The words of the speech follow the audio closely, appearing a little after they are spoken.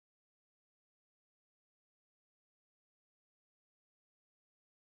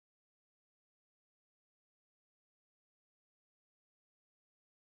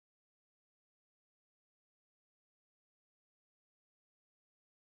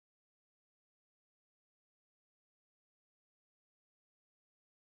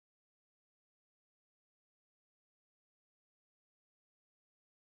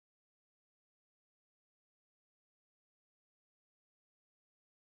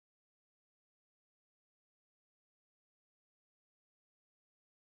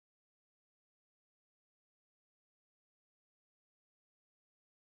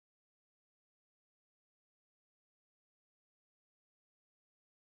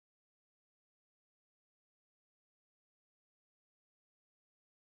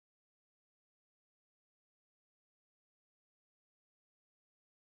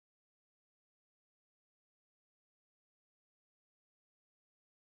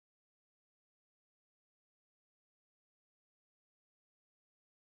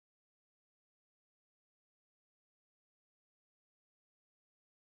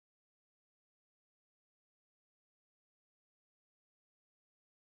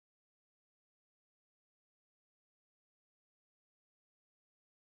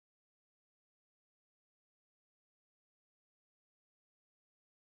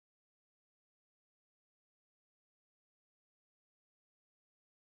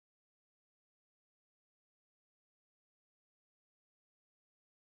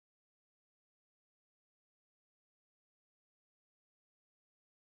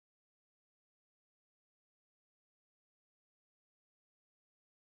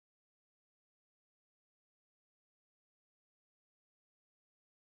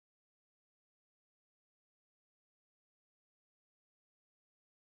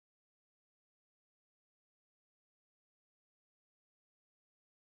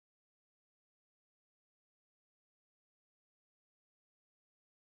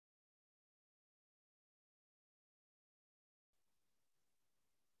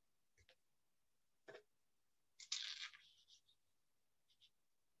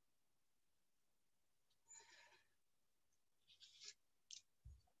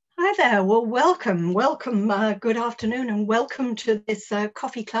Hi there. Well, welcome, good afternoon, and welcome to this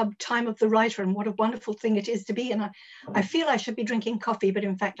coffee club, Time of the Writer, and what a wonderful thing it is to be. And I feel I should be drinking coffee, but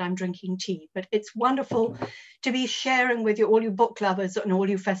in fact, I'm drinking tea. But it's wonderful to be sharing with you, all you book lovers and all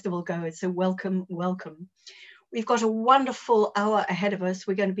you festival goers. So welcome, welcome. We've got a wonderful hour ahead of us.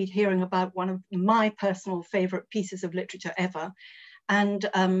 We're going to be hearing about one of my personal favorite pieces of literature ever. And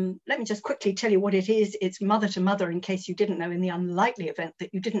let me just quickly tell you what it is. It's Mother to Mother, in case you didn't know, in the unlikely event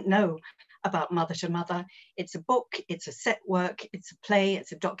that you didn't know about Mother to Mother. It's a book, it's a set work, it's a play,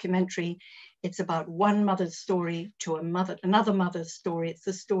 it's a documentary. It's about one mother's story to another mother's story. It's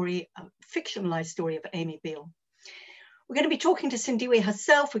the story, a fictionalized story of Amy Biehl. We're going to be talking to Sindiwe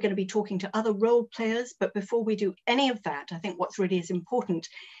herself. We're going to be talking to other role players. But before we do any of that, I think what's really is important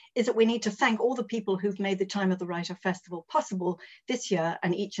is that we need to thank all the people who've made the Time of the Writer Festival possible this year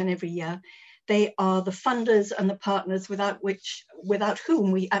and each and every year. They are the funders and the partners without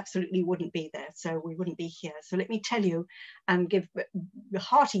whom we absolutely wouldn't be there. So we wouldn't be here. So let me tell you and give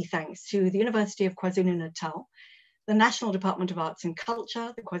hearty thanks to the University of KwaZulu-Natal, the National Department of Arts and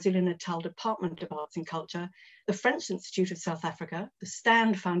Culture, the KwaZulu-Natal Department of Arts and Culture, the French Institute of South Africa, the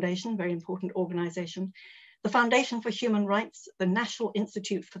STAND Foundation, very important organization, the Foundation for Human Rights, the National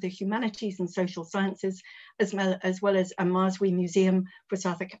Institute for the Humanities and Social Sciences, as well as Amazwi Museum for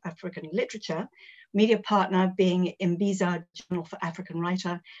South African Literature, media partner being Imbiza Journal for African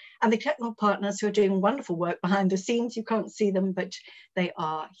Writer, and the technical partners who are doing wonderful work behind the scenes. You can't see them, but they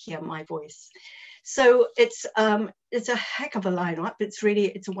are hear my voice. So it's a heck of a lineup. It's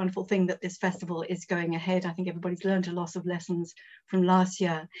a wonderful thing that this festival is going ahead. I think everybody's learned a lot of lessons from last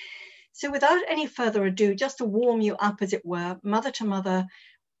year. So without any further ado, just to warm you up, as it were, Mother to Mother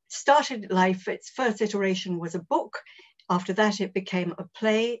started life. Its first iteration was a book. After that, it became a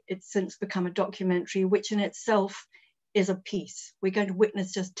play. It's since become a documentary, which in itself is a piece. We're going to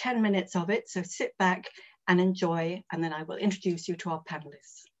witness just 10 minutes of it. So sit back and enjoy, and then I will introduce you to our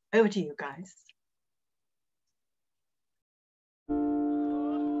panelists. Over to you guys.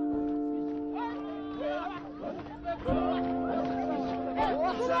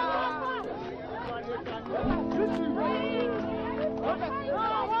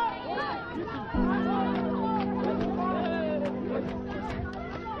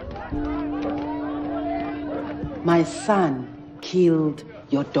 My son killed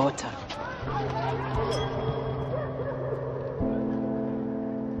your daughter.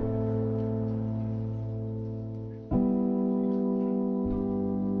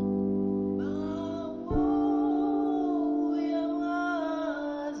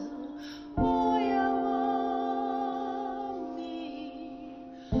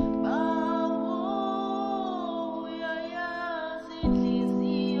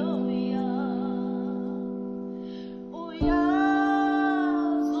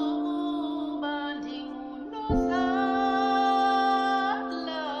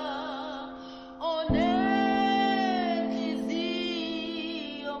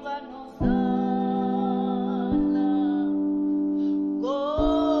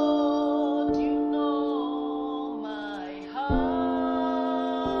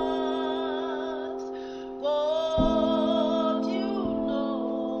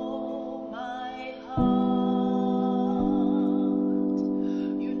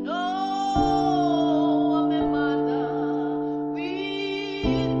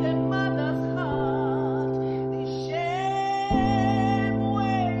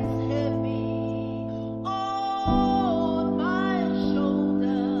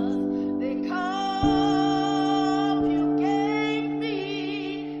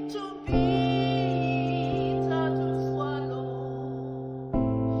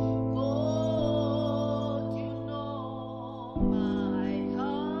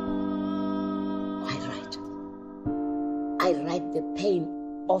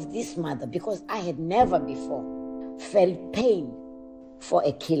 Of this mother, because I had never before felt pain for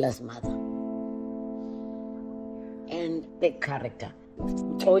a killer's mother. And the character,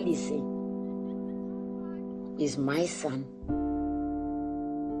 Xolisi, is my son.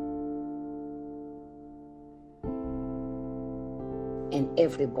 And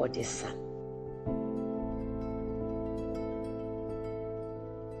everybody's son.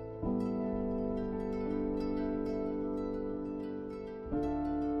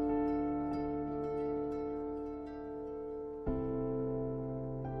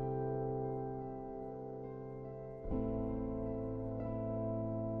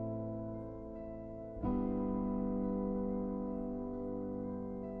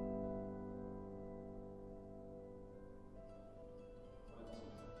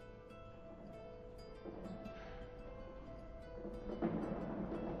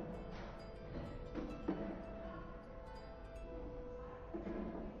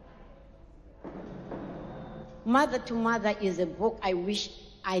 Mother to Mother is a book I wish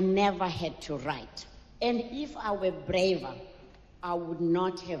I never had to write. And if I were braver, I would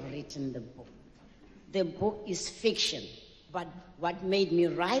not have written the book. The book is fiction, but what made me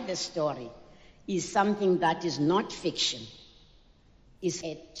write the story is something that is not fiction. It's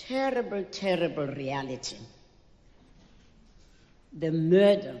a terrible, terrible reality. The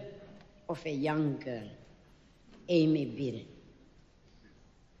murder of a young girl, Amy Biehl.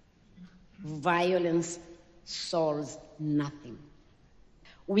 Violence solves nothing.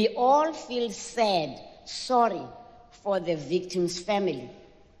 We all feel sad, sorry for the victim's family.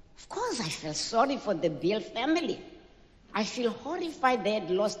 Of course, I felt sorry for the Biehl family. I feel horrified they had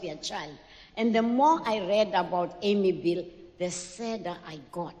lost their child. And the more I read about Amy Biehl, the sadder I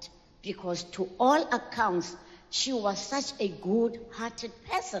got. Because to all accounts, she was such a good-hearted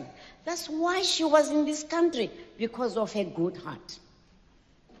person. That's why she was in this country, because of her good heart.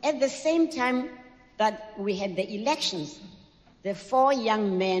 At the same time that we had the elections, the 4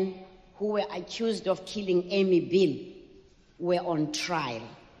 young men who were accused of killing Amy Biehl were on trial.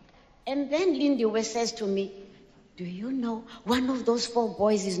 And then Sindiwe says to me, do you know one of those 4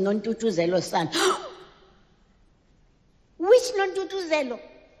 boys is Nontuthuzelo's son? Which Nontuthuzello?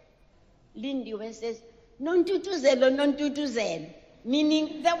 Sindiwe says, Nontuthuzello,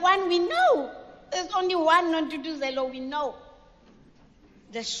 meaning the one we know. There's only one Nontuthuzello we know.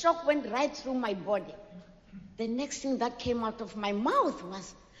 The shock went right through my body. The next thing that came out of my mouth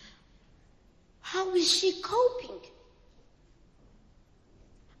was, how is she coping?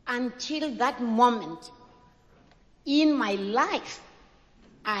 Until that moment in my life,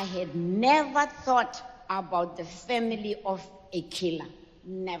 I had never thought about the family of a killer.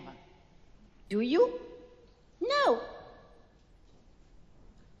 Never. Do you? No.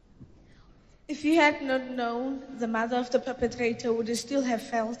 If you had not known the mother of the perpetrator, would you still have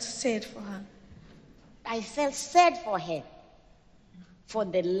felt sad for her? I felt sad for her, for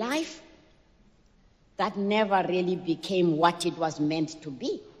the life that never really became what it was meant to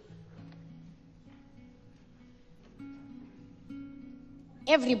be.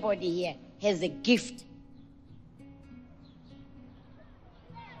 Everybody here has a gift.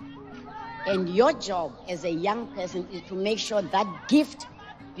 And your job as a young person is to make sure that gift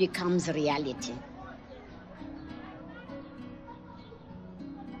becomes reality.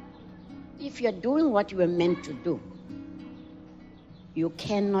 If you're doing what you were meant to do, you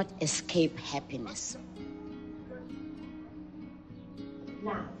cannot escape happiness.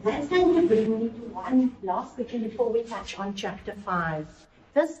 Now, that's going to bring me to one last question before we touch on chapter 5.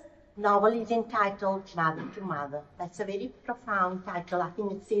 This novel is entitled Mother to Mother. That's a very profound title. I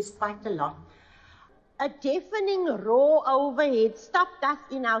think it says quite a lot. A deafening roar overhead stopped us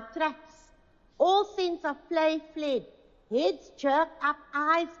in our tracks. All sense of play fled. Heads jerk up,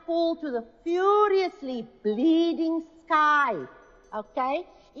 eyes fall to the furiously bleeding sky. Okay?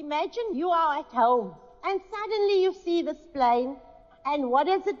 Imagine you are at home and suddenly you see this plane. And what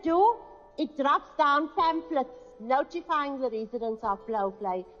does it do? It drops down pamphlets notifying the residents of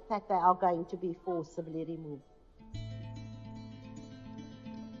Play that they are going to be forcibly removed.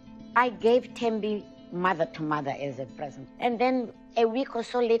 I gave Thembi Mother to Mother as a present. And then a week or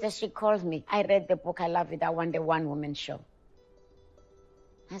so later, she calls me. I read the book, I love it, I want a one-woman show.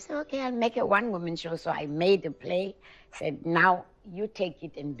 I said, okay, I'll make a one-woman show. So I made a play, said, now you take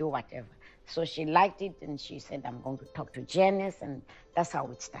it and do whatever. So she liked it, and she said, I'm going to talk to Janice, and that's how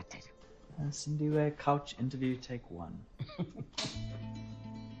it started. Sindiwe, couch interview, take 1.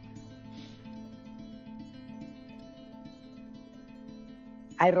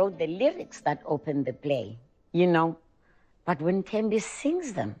 I wrote the lyrics that opened the play, you know, but when Thembi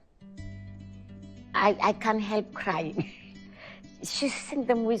sings them, I can't help crying. She sings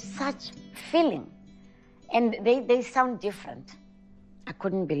them with such feeling, and they sound different. I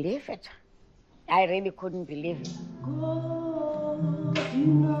couldn't believe it. I really couldn't believe it. God, you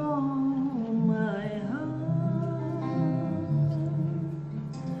know my heart.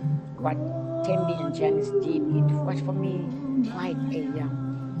 What Thembi and Janice did, it was for me quite a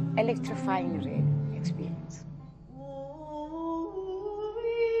electrifying experience.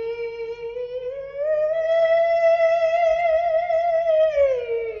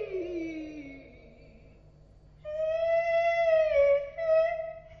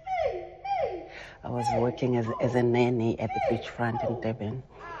 I was working as a nanny at the beachfront in Durban.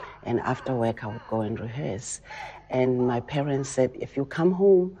 And after work, I would go and rehearse. And my parents said, if you come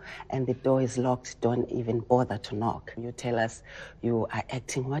home and the door is locked, don't even bother to knock. You tell us you are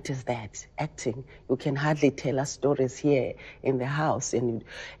acting. What is that? Acting. You can hardly tell us stories here in the house. And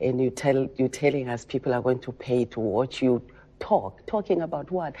you're telling us people are going to pay to watch you talking about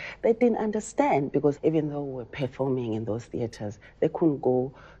what? They didn't understand, because even though we were performing in those theaters, they couldn't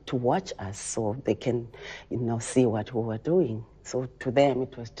go to watch us so they can, see what we were doing. So to them,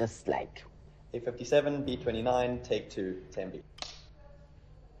 it was just like... A57, B29, take 2, 10B.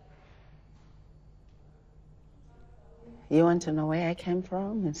 You want to know where I came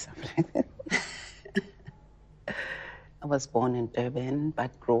from and stuff like that? I was born in Durban,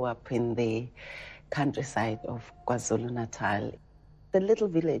 but grew up in the countryside of KwaZulu-Natal, the little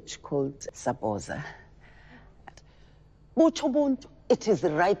village called Saboza. It is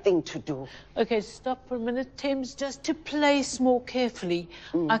the right thing to do. Okay, stop for a minute, Thames, just to place more carefully.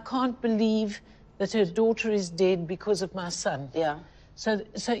 I can't believe that her daughter is dead because of my son. Yeah. So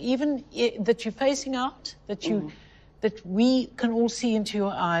even that you're facing out, that you... that we can all see into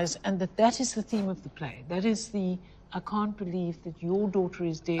your eyes, and that is the theme of the play. That is the, I can't believe that your daughter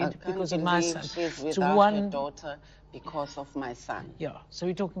is dead because of my son. She's without her daughter because of my son. Yeah, so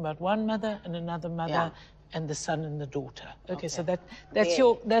we're talking about one mother and another mother, and the son and the daughter. Okay, so that's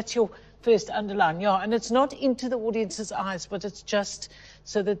your first underline. Yeah, and it's not into the audience's eyes, but it's just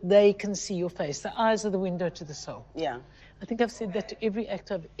so that they can see your face. The eyes are the window to the soul. Yeah. I think I've said that to every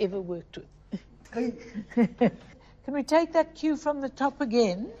actor I've ever worked with. Can we take that cue from the top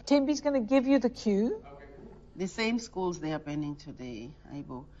again? Tembi's going to give you the cue. Okay. The same schools they are burning today,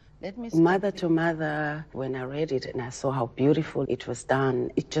 Aibo. Let me Mother to Mother, when I read it and I saw how beautiful it was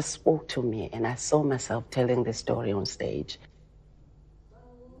done, it just spoke to me, and I saw myself telling the story on stage.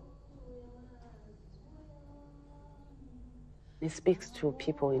 It speaks to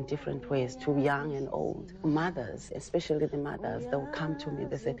people in different ways, to young and old. Mothers, especially the mothers, they'll come to me,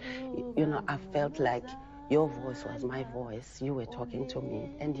 they said, I felt like your voice was my voice. You were talking to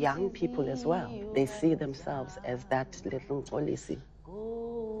me. And young people as well. They see themselves as that little policy.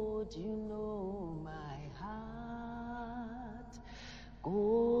 God, you know my heart.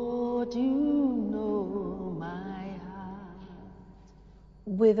 God, you know my heart.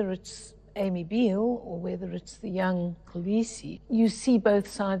 Whether it's Amy Biehl or whether it's the young Khaleesi, you see both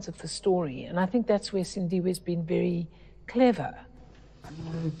sides of the story. And I think that's where Sindiwe's been very clever.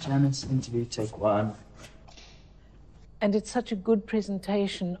 Janet's interview, take 1. And it's such a good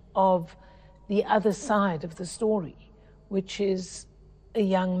presentation of the other side of the story, which is a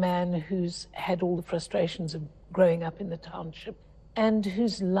young man who's had all the frustrations of growing up in the township and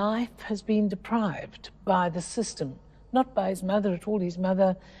whose life has been deprived by the system, not by his mother at all. His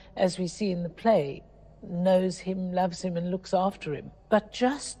mother, as we see in the play, knows him, loves him, and looks after him. But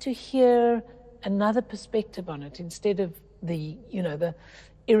just to hear another perspective on it, instead of the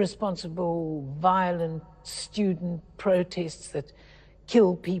irresponsible, violent student protests that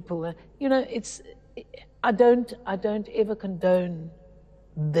kill people. I don't ever condone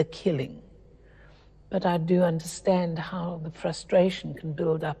the killing, but I do understand how the frustration can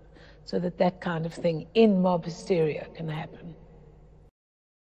build up so that kind of thing in mob hysteria can happen.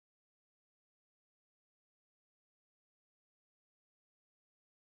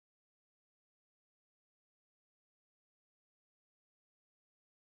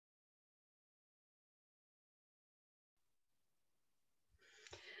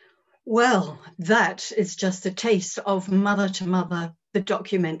 Well, that is just a taste of Mother to Mother, the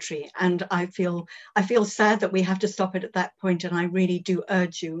documentary. And I feel sad that we have to stop it at that point. And I really do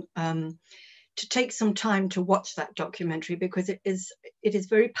urge you to take some time to watch that documentary, because it is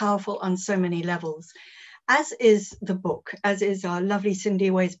very powerful on so many levels, as is the book, as is our lovely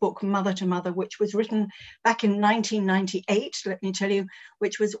Sindiwe's book, Mother to Mother, which was written back in 1998, let me tell you,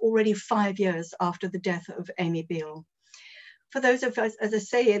 which was already 5 years after the death of Amy Biehl. For those of us, as I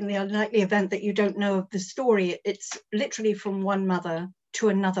say, in the unlikely event that you don't know of the story, it's literally from one mother to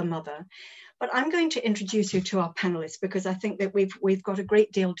another mother. But I'm going to introduce you to our panelists, because I think that we've got a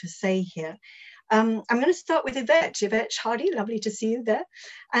great deal to say here. I'm going to start with Yvette. Yvette Hardy, lovely to see you there.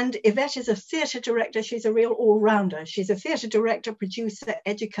 And Yvette is a theatre director. She's a real all-rounder. She's a theatre director, producer,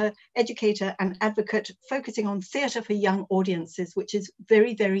 educator, and advocate, focusing on theatre for young audiences, which is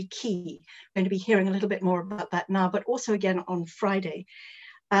very, very key. We're going to be hearing a little bit more about that now, but also again on Friday.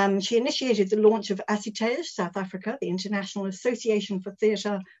 She initiated the launch of ASITEJ South Africa, the International Association for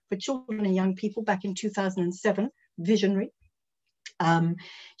Theatre for Children and Young People, back in 2007, visionary.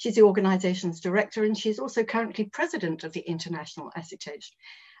 She's the organization's director, and she's also currently president of the International ASITEJ,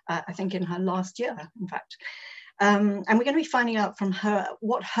 I think in her last year, in fact. And we're going to be finding out from her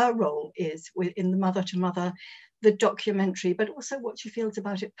what her role is in the Mother to Mother, the documentary, but also what she feels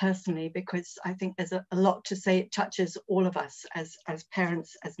about it personally, because I think there's a lot to say. It touches all of us as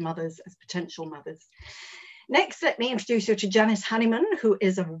parents, as mothers, as potential mothers. Next, let me introduce you to Janice Honeyman, who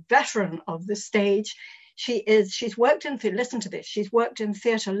is a veteran of the stage. She's worked in, listen to this, she's worked in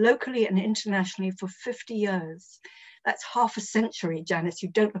theatre locally and internationally for 50 years. That's half a century, Janice. You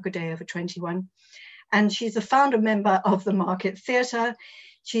don't look a day over 21. And she's a founder member of the Market Theatre.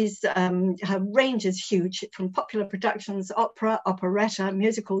 Her range is huge, from popular productions, opera, operetta,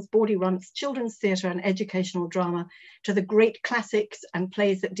 musicals, bawdy rumps, children's theatre and educational drama, to the great classics and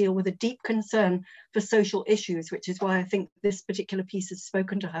plays that deal with a deep concern for social issues, which is why I think this particular piece has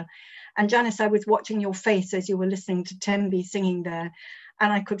spoken to her. And Janice, I was watching your face as you were listening to Thembi singing there,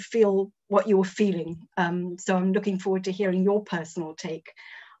 and I could feel what you were feeling. So I'm looking forward to hearing your personal take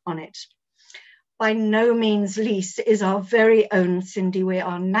on it. By no means least is our very own Sindiwe,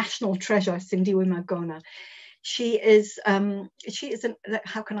 our national treasure, Sindiwe Magona. She is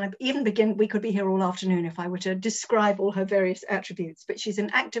how can I even begin? We could be here all afternoon if I were to describe all her various attributes, but she's an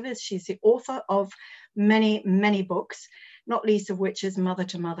activist. She's the author of many, many books, not least of which is Mother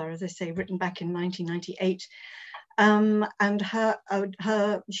to Mother, as I say, written back in 1998. And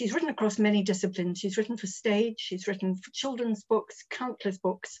she's written across many disciplines. She's written for stage, she's written for children's books, countless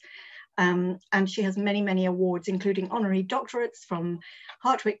books. And she has many, many awards, including honorary doctorates from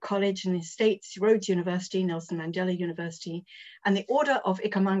Hartwick College in the States, Rhodes University, Nelson Mandela University, and the Order of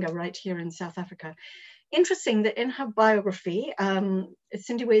Ikamanga right here in South Africa. Interesting that in her biography,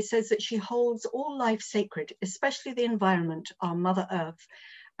 Sindiwe says that she holds all life sacred, especially the environment, our Mother Earth.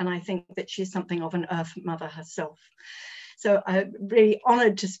 And I think that she's something of an Earth Mother herself. So I'm really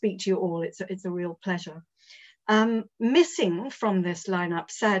honored to speak to you all. It's a real pleasure. Missing from this lineup,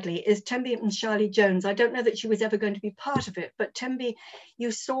 sadly, is Thembi Mshali-Jones. I don't know that she was ever going to be part of it, but Thembi,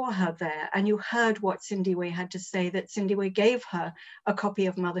 you saw her there and you heard what Sindiwe had to say, that Sindiwe gave her a copy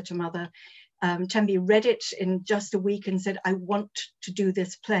of Mother to Mother. Thembi read it in just a week and said, I want to do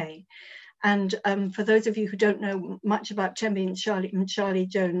this play. And for those of you who don't know much about Thembi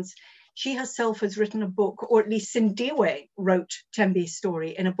Mshali-Jones, she herself has written a book, or at least Sindiwe wrote Thembi's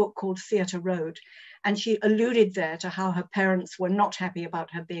story in a book called Theatre Road. And she alluded there to how her parents were not happy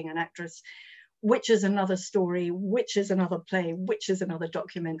about her being an actress, which is another story, which is another play, which is another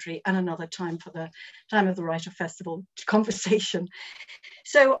documentary, and another time for the Time of the Writer Festival conversation.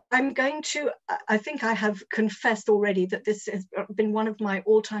 So I'm going to, I think I have confessed already that this has been one of my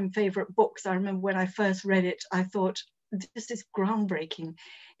all-time favorite books. I remember when I first read it, I thought, this is groundbreaking.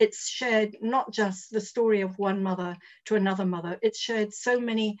 It's shared not just the story of one mother to another mother, it's shared so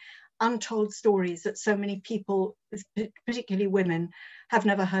many untold stories that so many people, particularly women, have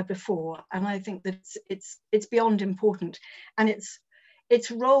never heard before. And I think that it's beyond important. And its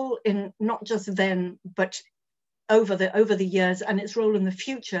role in not just then, but over the years, and its role in the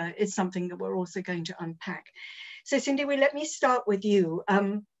future is something that we're also going to unpack. So Sindiwe, let me start with you.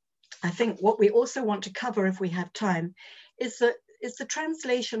 I think what we also want to cover, if we have time, is the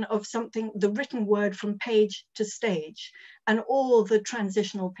translation of something, the written word, from page to stage, and all the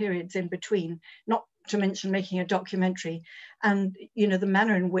transitional periods in between, not to mention making a documentary, and the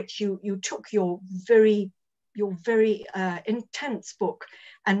manner in which you took your very intense book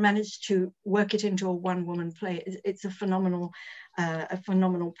and managed to work it into a one-woman play. It's a phenomenal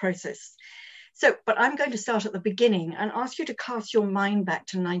process. So, but I'm going to start at the beginning and ask you to cast your mind back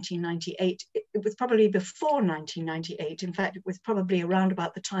to 1998. It was probably before 1998. In fact, it was probably around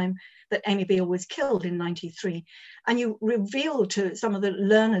about the time that Amy Biehl was killed in 93. And you revealed to some of the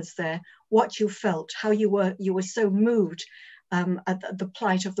learners there what you felt, how you were so moved at the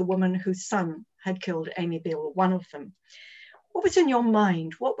plight of the woman whose son had killed Amy Biehl, one of them. What was in your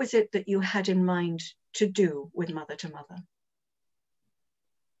mind? What was it that you had in mind to do with Mother to Mother?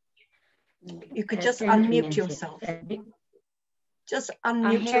 You could just unmute yourself. Just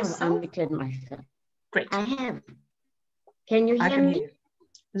unmute yourself. I have unmuted myself. Great. I have. Can you hear me? Hear you.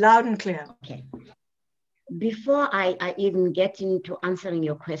 Loud and clear. Okay. Before I even get into answering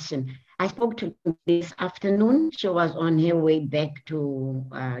your question, I spoke to her this afternoon. She was on her way back to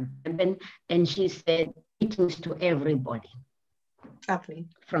Durban, and she said greetings to everybody. Lovely.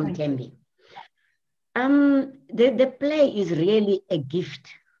 From Thembi. The play is really a gift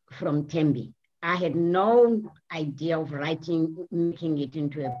from Thembi. I had no idea of making it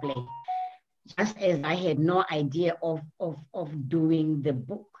into a play, just as I had no idea of doing the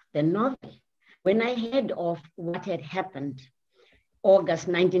book, the novel. When I heard of what had happened, August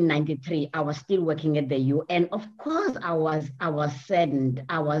 1993, I was still working at the UN. Of course, I was saddened,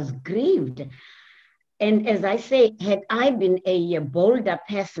 I was grieved. And as I say, had I been a bolder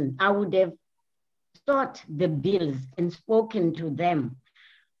person, I would have sought the Biehls and spoken to them.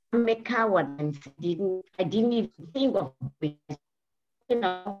 I'm a coward and I didn't even think of it.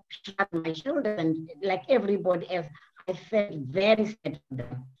 Shut my shoulders, and like everybody else, I felt very sad for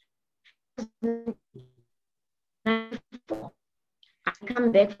them. 94. I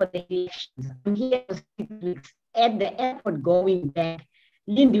come back for the elections. I'm here for 6 weeks at the airport going back.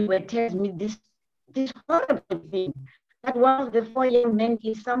 Lindy tells me this horrible thing, that one of the 4 young men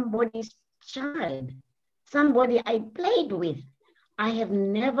is somebody's child, somebody I played with. I have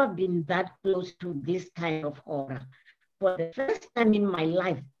never been that close to this kind of horror. For the first time in my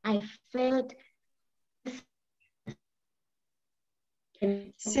life, I felt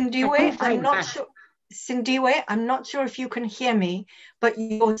Sindiwe, I'm not sure if you can hear me, but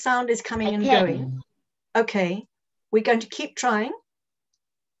your sound is coming and going. Okay, we're going to keep trying.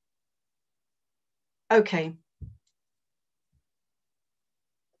 Okay.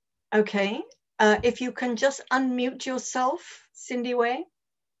 Okay, if you can just unmute yourself, Sindiwe.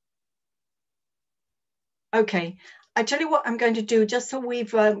 Okay, I tell you what I'm going to do, just so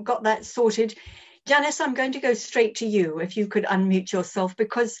we've got that sorted. Janice, I'm going to go straight to you, if you could unmute yourself,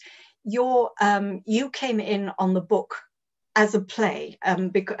 because you came in on the book as a play,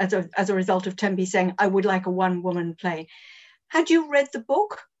 because as a result of Thembi saying, I would like a one-woman play. Had you read the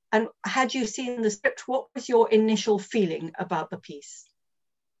book and had you seen the script? What was your initial feeling about the piece?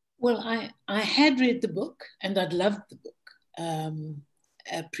 Well, I had read the book and I'd loved the book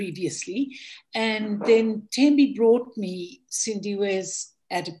previously. And then Thembi brought me Sindiwe's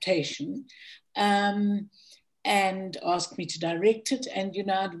adaptation and asked me to direct it. And, you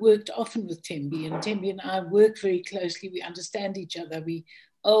know, I'd worked often with Thembi, and Thembi and I work very closely. We understand each other. We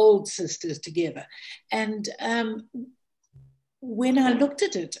old sisters together. And when I looked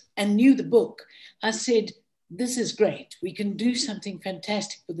at it and knew the book, I said, this is great. We can do something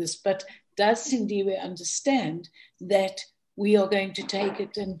fantastic with this, but does Sindiwe understand that we are going to take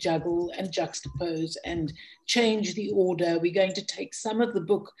it and juggle and juxtapose and change the order? We're going to take some of the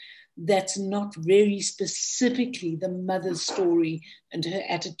book that's not very specifically the mother's story and her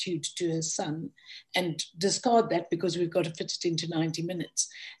attitude to her son and discard that because we've got to fit it into 90 minutes.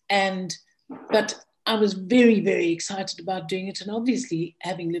 But I was very, very excited about doing it. And obviously,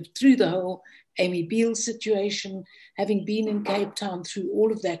 having lived through the whole Amy Biehl situation, having been in Cape Town through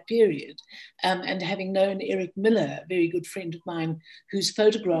all of that period, and having known Eric Miller, a very good friend of mine, whose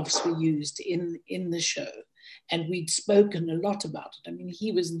photographs were used in the show. And we'd spoken a lot about it. I mean,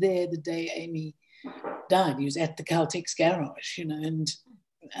 he was there the day Amy died. He was at the Caltex garage, you know,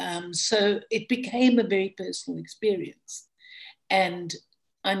 and so it became a very personal experience. And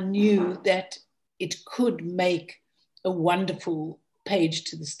I knew that it could make a wonderful page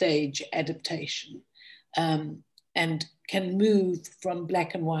to the stage adaptation, and can move from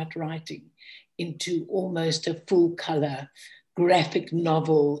black and white writing into almost a full color graphic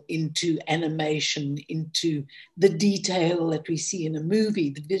novel, into animation, into the detail that we see in a movie,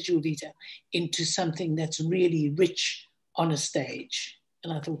 the visual detail, into something that's really rich on a stage.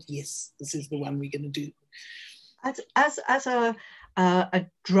 And I thought, yes, this is the one we're going to do. As a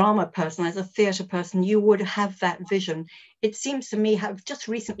drama person, as a theatre person, you would have that vision. It seems to me, I've just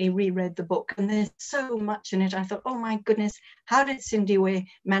recently reread the book and there's so much in it. I thought, oh my goodness, how did Sindiwe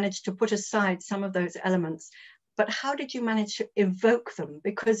manage to put aside some of those elements? But how did you manage to evoke them?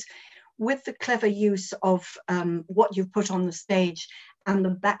 Because with the clever use of what you've put on the stage and the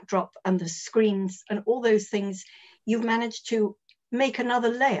backdrop and the screens and all those things, you've managed to make another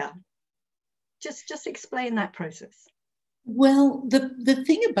layer. Just explain that process. Well, the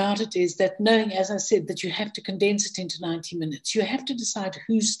thing about it is that knowing, as I said, that you have to condense it into 90 minutes, you have to decide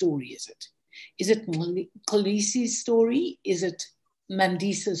whose story is it. Is it Khaleesi's story? Is it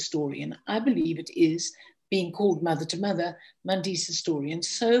Mandisa's story? And I believe it is, being called Mother to Mother, Mandisa's story. And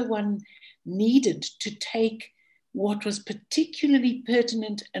so one needed to take what was particularly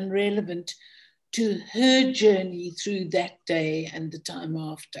pertinent and relevant to her journey through that day and the time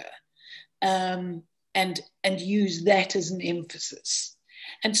after, and use that as an emphasis.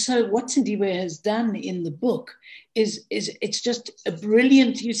 And so what Sindiwe has done in the book is it's just a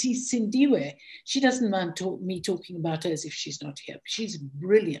brilliant, you see Sindiwe, she doesn't mind me talking about her as if she's not here. She's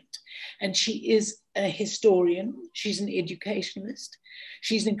brilliant. And she is a historian. She's an educationalist.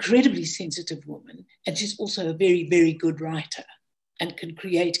 She's an incredibly sensitive woman. And she's also a very, very good writer and can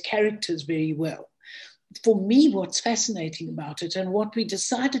create characters very well. For me, what's fascinating about it and what we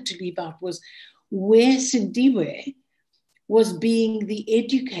decided to leave out was where Sindiwe was being the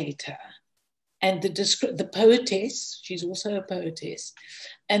educator and the poetess, she's also a poetess,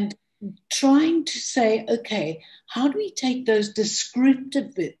 and trying to say, okay, how do we take those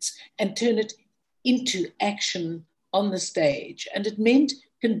descriptive bits and turn it into action on the stage? And it meant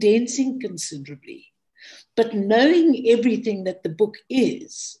condensing considerably. But knowing everything that the book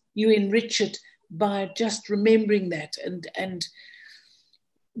is, you enrich it by just remembering that and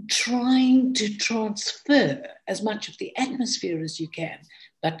trying to transfer as much of the atmosphere as you can,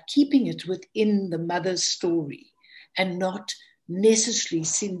 but keeping it within the mother's story and not necessarily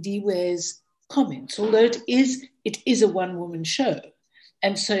Sindiwe's comments, although it is a one-woman show.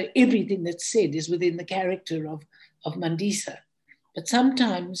 And so everything that's said is within the character of Mandisa. But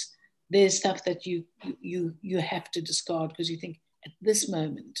sometimes there's stuff that you have to discard because you think at this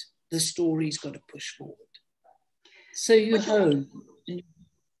moment, the story's got to push forward. So you hone.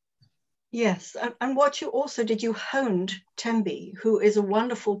 Yes, and what you also did, you honed Thembi, who is a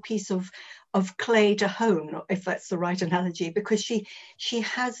wonderful piece of clay to hone, if that's the right analogy, because she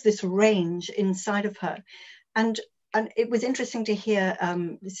has this range inside of her. And it was interesting to hear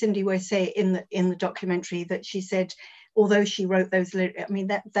Sindiwe say in the documentary that she said, although she wrote those lyrics, I mean,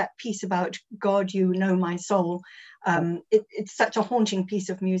 that piece about God, you know my soul, it's such a haunting piece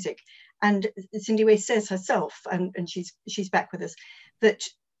of music. And Sindiwe says herself, and she's back with us, that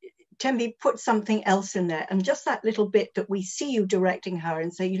Thembi put something else in there. And just that little bit that we see you directing her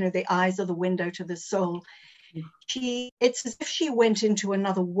and say, you know, the eyes are the window to the soul. It's as if she went into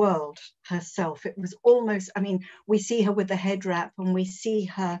another world herself. It was almost, I mean, we see her with the head wrap and we see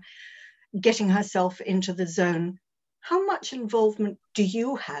her getting herself into the zone. How much involvement do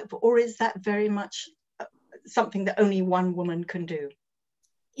you have? Or is that very much something that only one woman can do?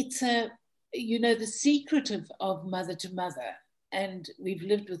 It's the secret of mother to mother, and we've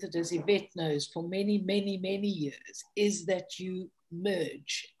lived with it, as Yvette knows, for many, many, many years, is that you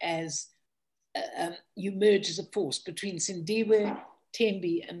merge as a force between Sindiwe,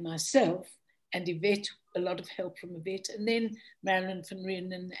 Thembi, and myself, and Yvette, a lot of help from Yvette, and then Marilyn van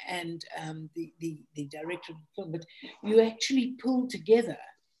Rieenen and the director of the film. But you actually pull together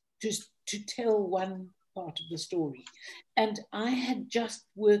to tell one part of the story. And I had just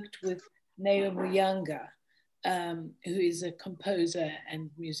worked with Neo Muyanga, who is a composer and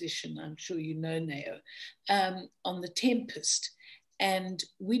musician, I'm sure you know Neo, on The Tempest. And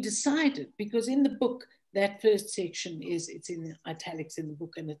we decided, because in the book, that first section it's in italics in the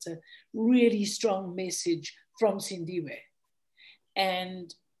book, and it's a really strong message from Sindiwe.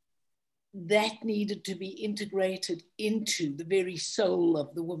 And that needed to be integrated into the very soul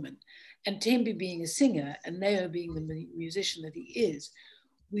of the woman. And Thembi being a singer and Neo being the musician that he is,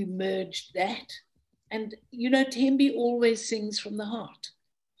 we merged that. And, you know, Thembi always sings from the heart.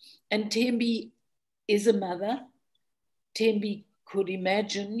 And Thembi is a mother. Thembi could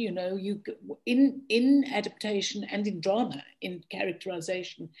imagine, you know, in adaptation and in drama, in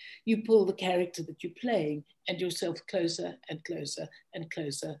characterization, you pull the character that you're playing and yourself closer and closer and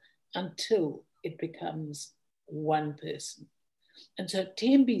closer until it becomes one person. And so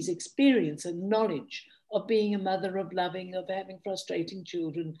Thembi's experience and knowledge of being a mother, of loving, of having frustrating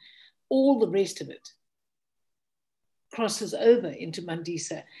children, all the rest of it crosses over into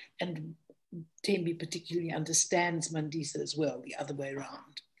Mandisa, and Thembi particularly understands Mandisa as well, the other way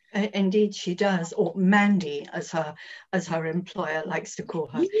around. Indeed, she does, or Mandy, as her employer likes to call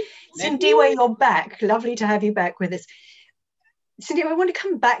her. Sindiwe, you're back. Lovely to have you back with us. Sindiwe, I want to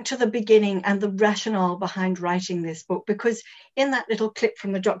come back to the beginning and the rationale behind writing this book, because in that little clip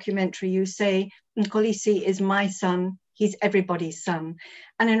from the documentary, you say, Nkolisi is my son, he's everybody's son.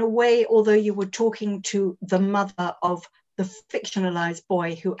 And in a way, although you were talking to the mother of the fictionalized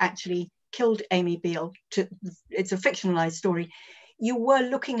boy who actually killed Amy Biehl, it's a fictionalized story, you were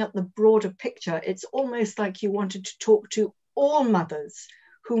looking at the broader picture. It's almost like you wanted to talk to all mothers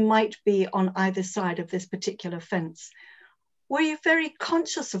who might be on either side of this particular fence. Were you very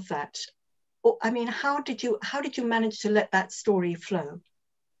conscious of that? Or, I mean, how did you manage to let that story flow?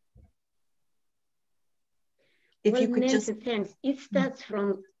 If you could Nancy, just... Thanks. It starts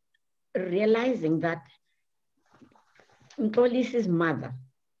from realizing that Nkolisi's mother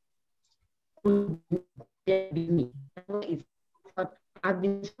would be me. I've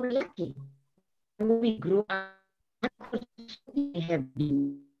been so lucky. When we grew up, we have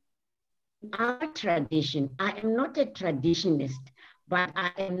been our tradition. I am not a traditionalist, but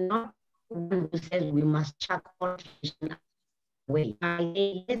I am not one who says we must chuck all tradition away.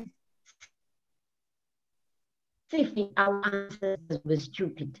 I say, if our ancestors were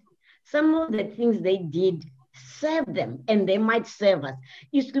stupid, some of the things they did served them, and they might serve us.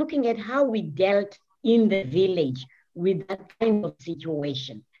 It's looking at how we dealt in the village with that kind of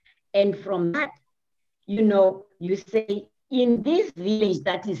situation. And from that, you know, you say, in this village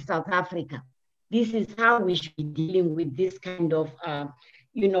that is South Africa, this is how we should be dealing with this kind of,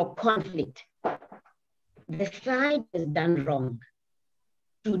 conflict. The side has done wrong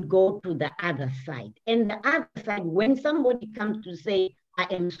should go to the other side. And the other side, when somebody comes to say, I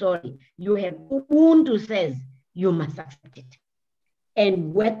am sorry, you have Ubuntu says, you must accept it.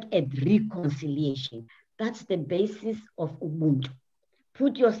 and work at reconciliation. That's the basis of Ubuntu.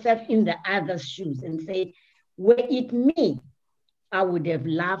 Put yourself in the other's shoes and say, were it me, I would have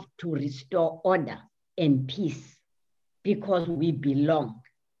loved to restore order and peace because we belong.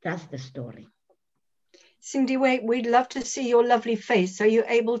 That's the story. Sindiwe, we'd love to see your lovely face. Are you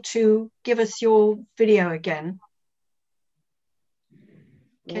able to give us your video again?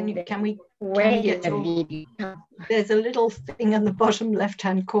 Can we get your... There's a little thing in the bottom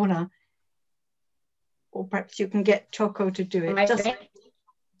left-hand corner. Or perhaps you can get Toko to do it. Just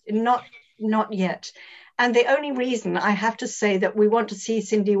not yet. And the only reason I have to say that we want to see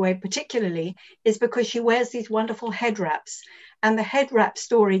Sindiwe particularly is because she wears these wonderful head wraps. And the head wrap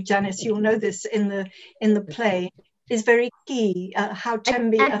story, Janice, you'll know this in the play, is very key. How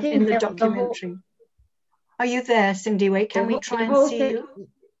Tembi in the documentary. Are you there, Sindiwe? Can we try and see you?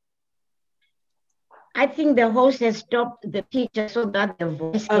 I think the host has stopped the picture so that the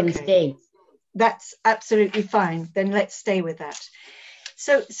voice can stay. That's absolutely fine. Then let's stay with that.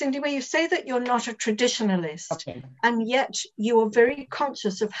 So, Sindiwe, you say that you're not a traditionalist, and yet you are very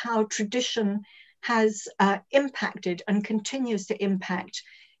conscious of how tradition has impacted and continues to impact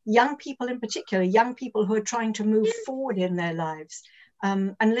young people in particular, young people who are trying to move forward in their lives.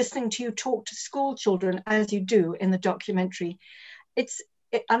 And listening to you talk to school children, as you do in the documentary,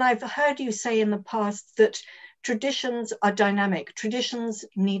 and I've heard you say in the past that traditions are dynamic, traditions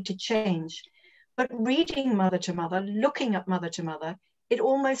need to change. But reading Mother to Mother, looking at Mother to Mother, it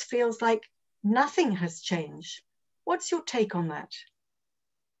almost feels like nothing has changed. What's your take on that?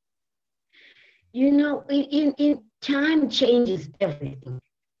 You know, in time changes everything.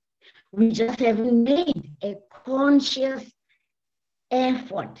 We just haven't made a conscious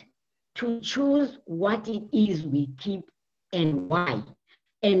effort to choose what it is we keep and why,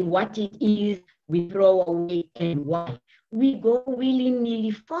 and what it is we throw away and why. We go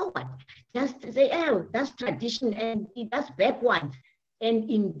willy-nilly forward, just to say, oh, that's tradition and that's backwards. And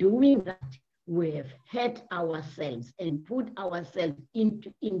in doing that, we have hurt ourselves and put ourselves in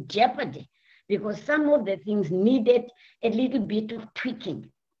jeopardy, because some of the things needed a little bit of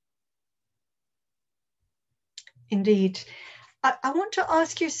tweaking. Indeed. I want to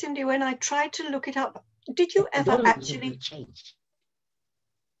ask you, Cindy, when I tried to look it up, did you ever actually change?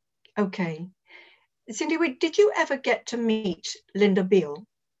 Okay. Cindy, did you ever get to meet Linda Biehl,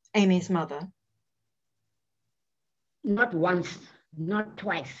 Amy's mother? Not once, not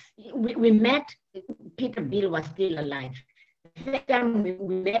twice. We met, Peter Biehl was still alive. The second time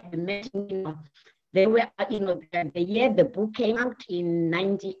we met, you know, they were, you know, the year the book came out in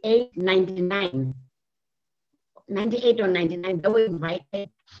 98, 99. 98 or 99, they were invited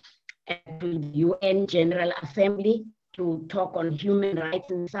to the UN General Assembly to talk on human rights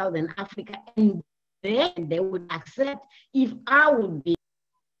in Southern Africa, and then they would accept if I would be.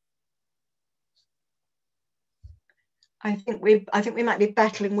 I think we might be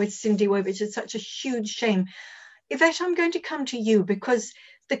battling with Sindiwe, which is such a huge shame. Yvette, I'm going to come to you because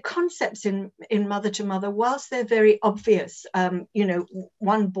the concepts in Mother to Mother, whilst they're very obvious, you know,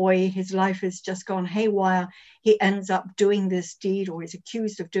 one boy, his life has just gone haywire, he ends up doing this deed or is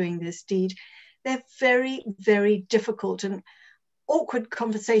accused of doing this deed. They're very, very difficult and awkward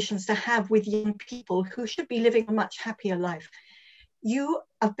conversations to have with young people who should be living a much happier life. You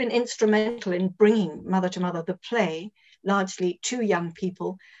have been instrumental in bringing Mother to Mother, the play, largely to young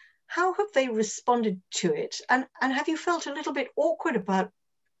people. How have they responded to it? And have you felt a little bit awkward about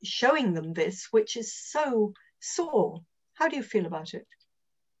showing them this, which is so sore? How do you feel about it?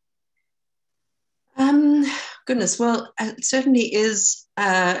 Goodness, well, it certainly is,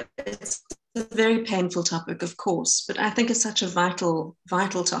 it's a very painful topic, of course, but I think it's such a vital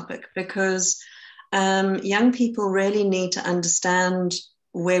topic because young people really need to understand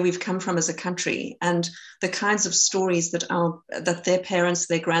where we've come from as a country and the kinds of stories that their parents,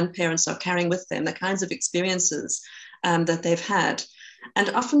 their grandparents are carrying with them, the kinds of experiences that they've had.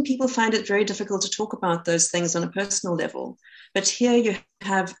 And often people find it very difficult to talk about those things on a personal level. But here you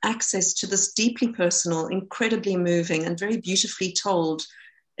have access to this deeply personal, incredibly moving and very beautifully told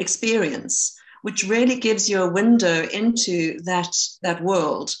experience, which really gives you a window into that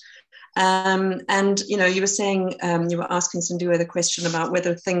world. And, you know, you were saying, you were asking Sindiwe the question about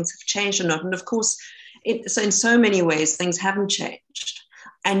whether things have changed or not. And of course, so in so many ways, things haven't changed.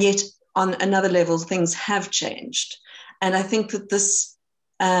 And yet on another level, things have changed. And I think that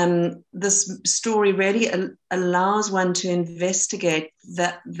this story really allows one to investigate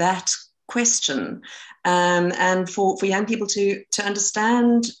that question, and for young people to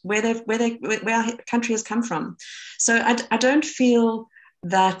understand where our country has come from. So I don't feel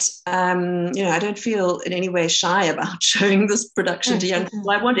that, I don't feel in any way shy about showing this production to young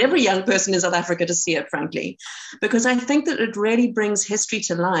people. I want every young person in South Africa to see it, frankly, because I think that it really brings history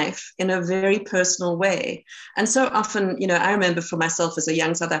to life in a very personal way. And so often, I remember for myself as a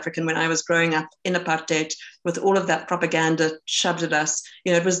young South African, when I was growing up in apartheid with all of that propaganda shoved at us,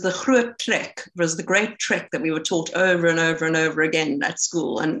 it was the groot trek, it was the great trek that we were taught over and over and over again at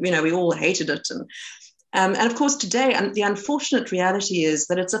school. And, we all hated it. And of course, today, the unfortunate reality is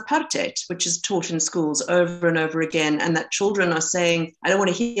that it's apartheid, which is taught in schools over and over again, and that children are saying, I don't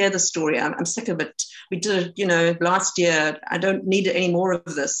want to hear the story. I'm sick of it. We did it, last year. I don't need any more of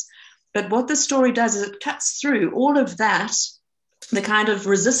this. But what the story does is it cuts through all of that, the kind of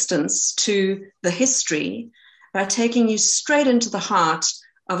resistance to the history, by taking you straight into the heart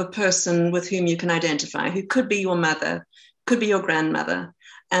of a person with whom you can identify, who could be your mother, could be your grandmother.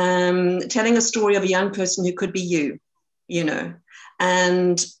 Telling a story of a young person who could be you,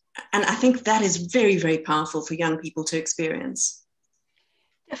 and I think that is very, very powerful for young people to experience.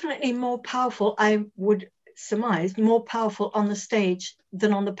 Definitely more powerful, I would surmise, more powerful on the stage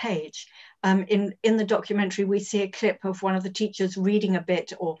than on the page. In the documentary, we see a clip of one of the teachers reading a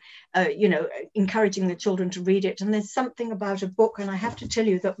bit, or encouraging the children to read it. And there's something about a book, and I have to tell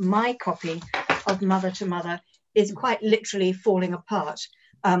you that my copy of Mother to Mother is quite literally falling apart.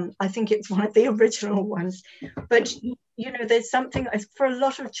 I think it's one of the original ones, but there's something, for a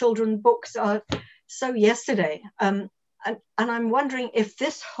lot of children, books are so yesterday, and I'm wondering if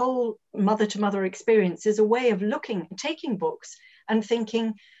this whole mother to mother experience is a way of taking books and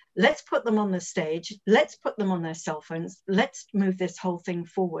thinking, let's put them on the stage, let's put them on their cell phones, let's move this whole thing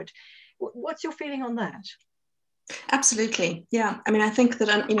forward. What's your feeling on that? Absolutely, yeah. I mean, I think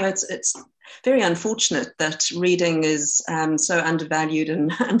that it's very unfortunate that reading is so undervalued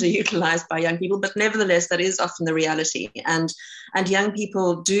and underutilized by young people, but nevertheless, that is often the reality. And young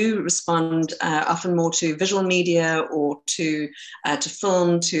people do respond often more to visual media or to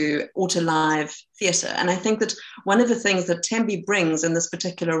film, or to live theatre. And I think that one of the things that Thembi brings in this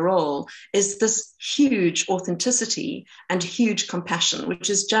particular role is this huge authenticity and huge compassion, which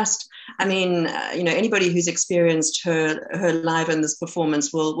is just, anybody who's experienced her live in this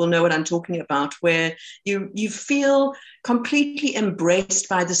performance will know what I'm talking about, where you feel completely embraced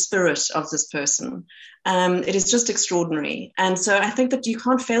by the spirit of this person. It is just extraordinary. And so I think that you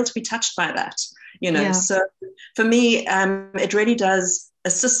can't fail to be touched by that, Yeah. So for me, it really does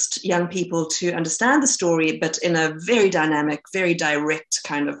assist young people to understand the story, but in a very dynamic, very direct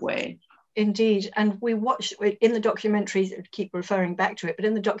kind of way. Indeed. And we watch in the documentaries, I keep referring back to it, but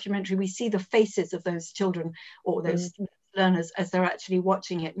in the documentary, we see the faces of those children or those learners as they're actually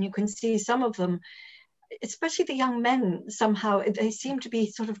watching it. And you can see some of them, especially the young men, somehow they seem to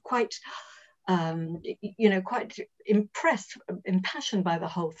be sort of quite, quite impressed, impassioned by the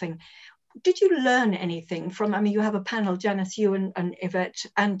whole thing. Did you learn anything from, you have a panel, Janice, you and Yvette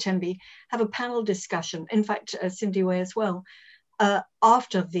and Thembi have a panel discussion, in fact, Sindiwe as well,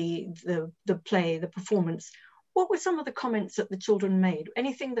 after the play, the performance. What were some of the comments that the children made?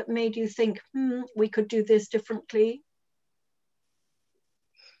 Anything that made you think, we could do this differently?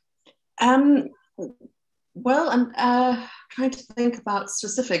 Well, I'm trying to think about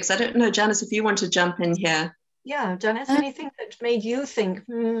specifics. I don't know, Janice, if you want to jump in here. Yeah, Janice, anything that made you think,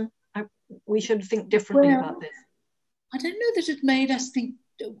 we should think differently about this? I don't know that it made us think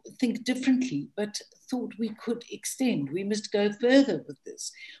differently, but thought we could extend. We must go further with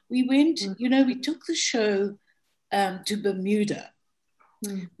this. We went, we took the show to Bermuda,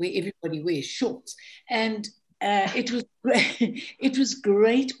 where everybody wears shorts. And it was great. It was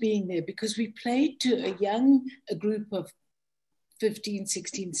great being there because we played to a group of 15,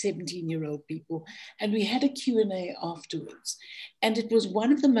 16, 17-year-old people, and we had a Q&A afterwards. And it was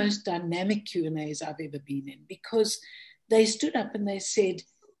one of the most dynamic Q&As I've ever been in, because they stood up and they said,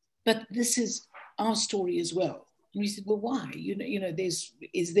 but this is our story as well. And we said, well, why?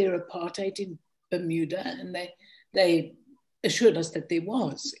 Is there apartheid in Bermuda? And they assured us that there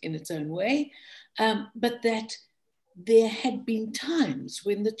was in its own way, but that there had been times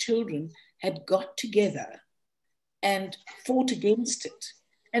when the children had got together and fought against it.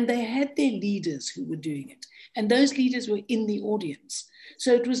 And they had their leaders who were doing it. And those leaders were in the audience.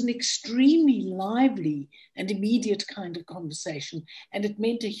 So it was an extremely lively and immediate kind of conversation. And it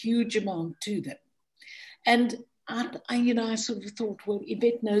meant a huge amount to them. And I sort of thought, well,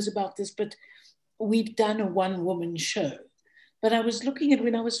 Yvette knows about this, but we've done a one-woman show. But I was looking at,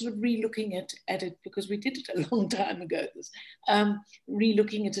 when I was sort of re-looking at it, because we did it a long time ago,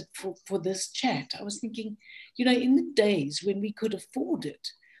 re-looking at it for this chat, I was thinking, in the days when we could afford it,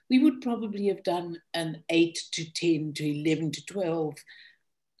 we would probably have done an 8 to 10 to 11 to 12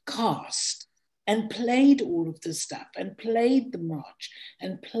 cast and played all of this stuff and played the march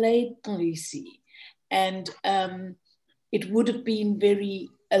and played Polisi, and it would have been very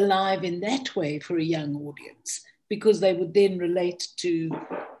alive in that way for a young audience, because they would then relate to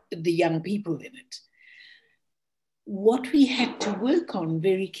the young people in it. What we had to work on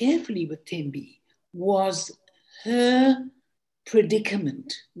very carefully with Thembi was her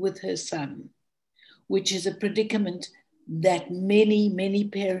predicament with her son, which is a predicament that many, many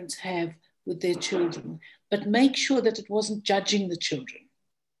parents have with their children, but make sure that it wasn't judging the children.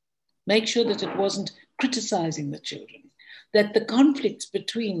 Make sure that it wasn't criticizing the children, that the conflicts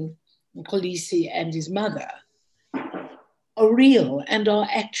between Polisi and his mother are real and are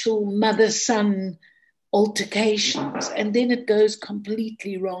actual mother-son altercations, and then it goes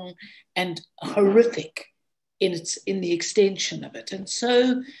completely wrong and horrific in the extension of it. And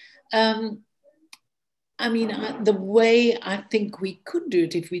so, I mean, the way I think we could do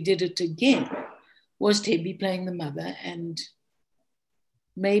it if we did it again was Thembi playing the mother and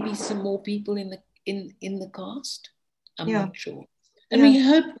maybe some more people in the cast. I'm not sure. And we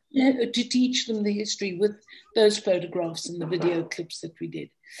hope to teach them the history with those photographs and the video clips that we did.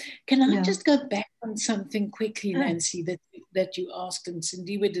 Can I just go back on something quickly, Nancy, that you asked, and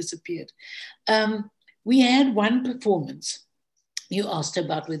Sindiwe disappeared. We had one performance. You asked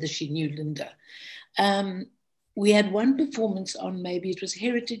about whether she knew Linda. We had one performance on, maybe it was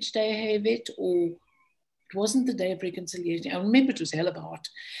Heritage Day, Hevet, or it wasn't the Day of Reconciliation. I remember it was hell of hot.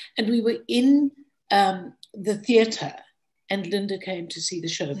 And we were in the theatre, and Linda came to see the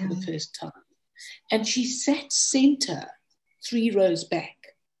show for the first time. And she sat center 3 rows back.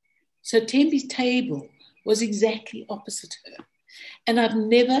 So Thembi's table was exactly opposite her. And I've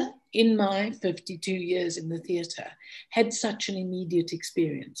never, in my 52 years in the theatre, had such an immediate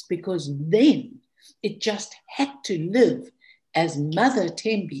experience, because then it just had to live as Mother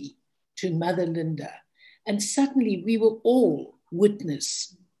Thembi to Mother Linda. And suddenly we were all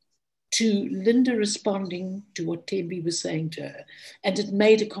witness to Linda responding to what Thembi was saying to her. And it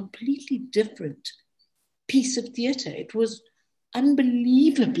made a completely different piece of theatre. It was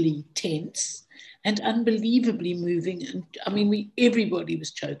unbelievably tense and unbelievably moving. And I mean, everybody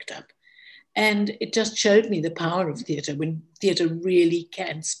was choked up. And it just showed me the power of theatre, when theatre really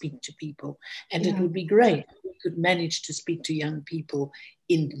can speak to people. And it would be great if we could manage to speak to young people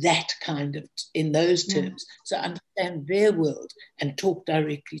in that kind of, in those terms, so understand their world and talk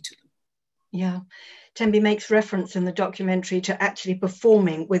directly to them. Yeah. Thembi makes reference in the documentary to actually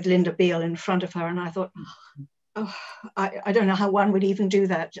performing with Linda Biehl in front of her. And I thought, I don't know how one would even do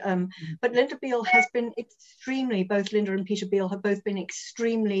that. But Linda Biehl has been extremely, both Linda and Peter Biehl have both been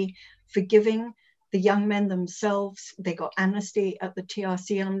extremely forgiving. The young men themselves, they got amnesty at the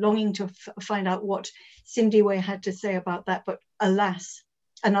TRC, and I'm longing to find out what Sindiwe had to say about that. But alas,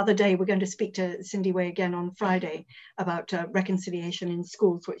 another day, we're going to speak to Sindiwe again on Friday about reconciliation in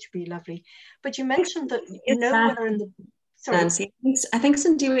schools, which would be lovely. But you mentioned that nowhere in the... Sorry. Nancy, I think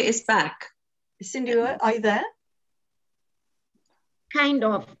Sindiwe is back. Sindiwe, are you there? Kind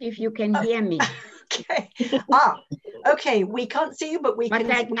of, if you can hear me. Okay. Okay. We can't see you, but we can.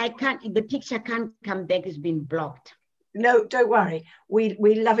 But I can't. The picture can't come back. It's been blocked. No, don't worry. We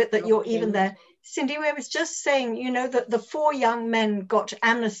love it that you're even there. Sindiwe was just saying, you know, that the 4 young men got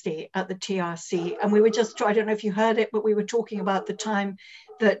amnesty at the TRC, and we were just, I don't know if you heard it, but we were talking about the time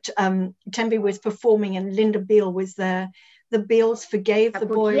that Thembi was performing and Linda Biehl was there. The Biehls forgave the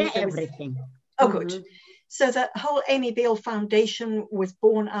boys. Everything. Oh, good. So the whole Amy Biehl Foundation was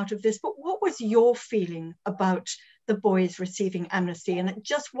born out of this. But what was your feeling about the boys receiving amnesty? And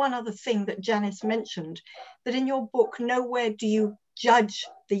just one other thing that Janice mentioned, that in your book, nowhere do you judge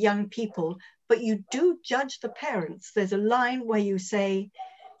the young people, but you do judge the parents. There's a line where you say,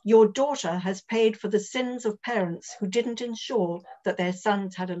 your daughter has paid for the sins of parents who didn't ensure that their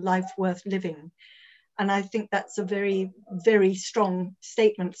sons had a life worth living. And I think that's a very, very strong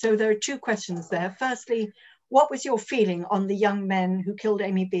statement. So there are 2 questions there. Firstly, what was your feeling on the young men who killed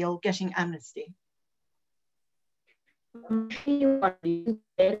Amy Biehl getting amnesty? Peter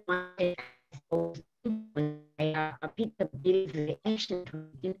Biehl's reaction to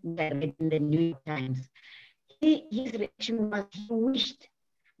it in the New York Times. His reaction was he wished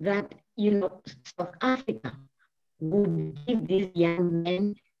that, you know, South Africa would give these young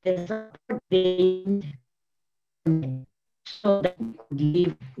men the support they need so that they could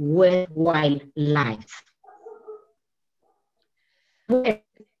live worthwhile lives.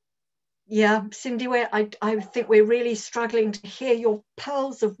 Yeah, Sindiwe, I think we're really struggling to hear your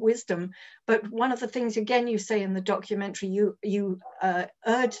pearls of wisdom. But one of the things, again, you say in the documentary, you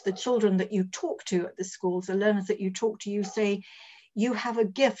urge the children that you talk to at the schools, the learners that you talk to, you say, you have a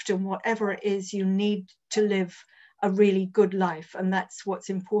gift, and whatever it is, you need to live a really good life, and that's what's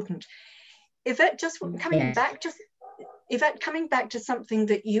important. Yvette, just coming back to something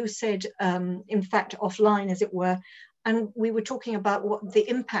that you said, in fact, offline, as it were, and we were talking about what the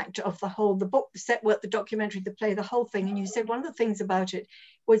impact of the book, the set work, the documentary, the play, the whole thing, and you said one of the things about it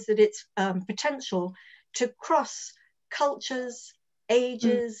was that it's potential to cross cultures,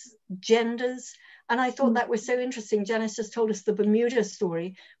 ages, genders. And I thought that was so interesting. Janice just told us the Bermuda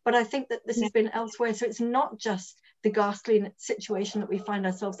story, but I think that this has been elsewhere. So it's not just the ghastly situation that we find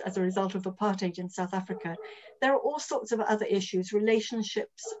ourselves as a result of apartheid in South Africa. There are all sorts of other issues,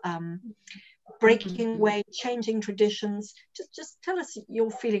 relationships, breaking away, changing traditions. Just tell us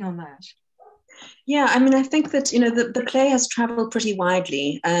your feeling on that. Yeah, I mean, I think that, the play has traveled pretty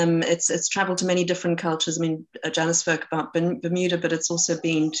widely. It's traveled to many different cultures. I mean, Janice spoke about Bermuda, but it's also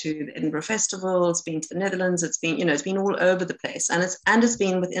been to the Edinburgh Festival, it's been to the Netherlands, it's been, it's been all over the place. And it's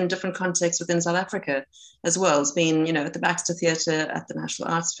been within different contexts within South Africa as well. It's been, at the Baxter Theatre, at the National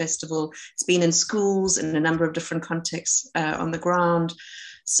Arts Festival. It's been in schools in a number of different contexts on the ground.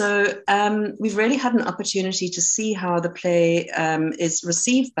 So we've really had an opportunity to see how the play is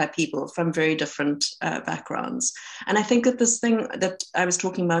received by people from very different backgrounds. And I think that this thing that I was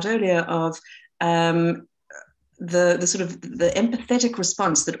talking about earlier of the sort of the empathetic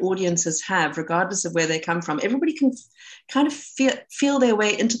response that audiences have, regardless of where they come from, everybody can kind of feel their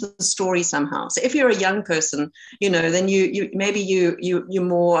way into the story somehow. So if you're a young person, then you're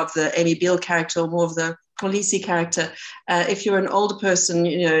more of the Amy Biehl character, or more of the Polisi character. If you're an older person,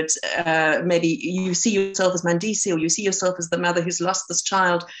 maybe you see yourself as Mandisi, or you see yourself as the mother who's lost this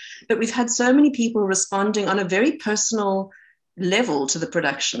child. But we've had so many people responding on a very personal level to the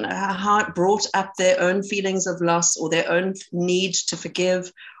production, how it brought up their own feelings of loss, or their own need to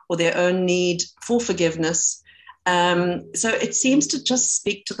forgive, or their own need for forgiveness. So it seems to just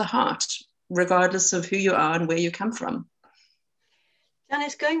speak to the heart, regardless of who you are and where you come from.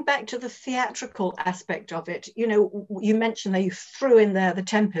 Janice, going back to the theatrical aspect of it, you mentioned that you threw in there The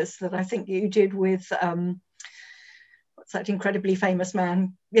Tempest, that I think you did with, what's that incredibly famous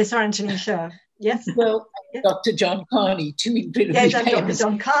man? Yes, Anthony Sher. Yes. Well, yes. Dr. John Carney, too incredibly famous. Dr.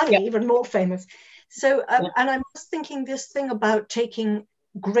 John Carney, even more famous. So, and I'm just thinking this thing about taking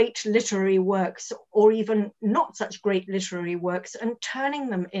great literary works, or even not such great literary works, and turning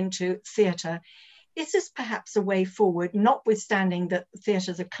them into theatre. Is this perhaps a way forward, notwithstanding that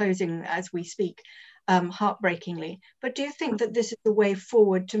theatres are closing as we speak, heartbreakingly? But do you think that this is the way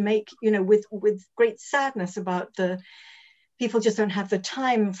forward to make, with great sadness about the people just don't have the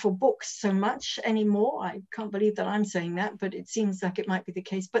time for books so much anymore? I can't believe that I'm saying that, but it seems like it might be the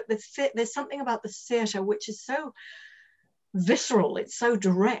case. But there's something about the theatre which is so visceral, it's so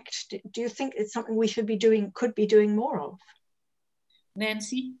direct. Do you think it's something we could be doing more of?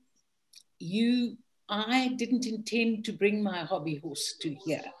 Nancy? I didn't intend to bring my hobby horse to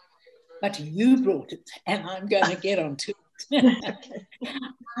here, but you brought it, and I'm going to get onto it.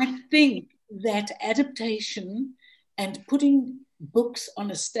 I think that adaptation and putting books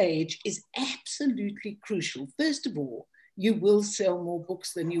on a stage is absolutely crucial. First of all, you will sell more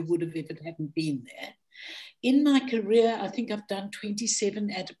books than you would have if it hadn't been there. In my career, I think I've done 27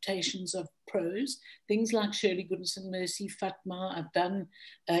 adaptations of prose, things like Shirley Goodness and Mercy, Fatma. I've done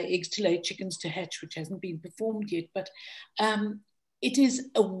Eggs to Lay, Chickens to Hatch, which hasn't been performed yet, but it is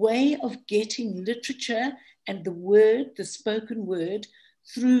a way of getting literature and the spoken word,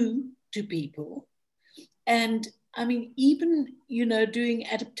 through to people. And I mean, even, doing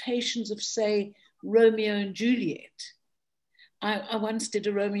adaptations of, say, Romeo and Juliet. I once did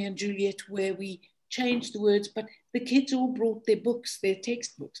a Romeo and Juliet where we changed the words, but the kids all brought their books, their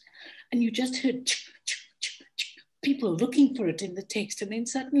textbooks, and you just heard people looking for it in the text. And then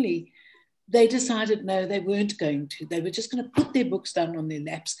suddenly they decided, no, they weren't going to. They were just going to put their books down on their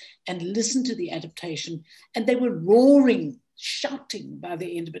laps and listen to the adaptation. And they were roaring, shouting by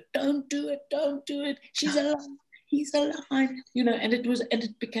the end of it, don't do it, don't do it. She's alive, he's alive, and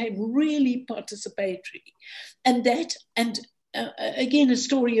it became really participatory. And that, again, a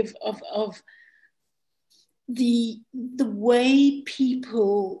story of the way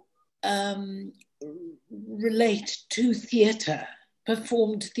people relate to theatre,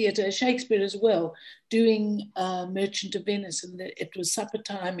 performed theatre, Shakespeare as well, doing Merchant of Venice, and it was supper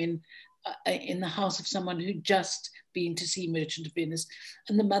time in in the house of someone who'd just been to see Merchant of Venice,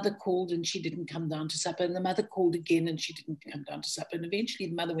 and the mother called and she didn't come down to supper, and the mother called again and she didn't come down to supper, and eventually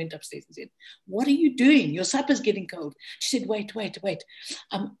the mother went upstairs and said, "What are you doing? Your supper's getting cold." She said, wait,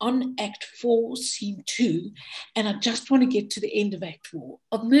 I'm on Act 4, Scene 2, and I just want to get to the end of Act 4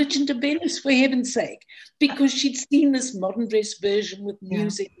 of Merchant of Venice, for heaven's sake, because she'd seen this modern dress version with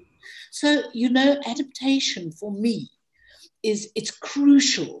music. Yeah. So, you know, adaptation for me it's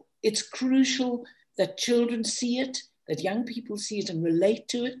crucial. It's crucial that children see it, that young people see it and relate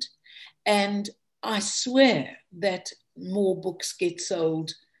to it. And I swear that more books get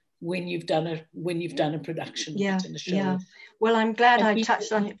sold when you've done a production. Yeah, and a show. yeah. Well, I'm glad I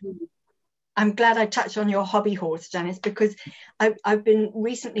touched on your hobby horse, Janice, because I've been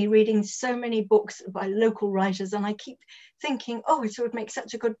recently reading so many books by local writers, and I keep thinking, oh, it would make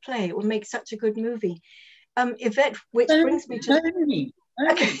such a good play, it would make such a good movie. Yvette, which brings me to...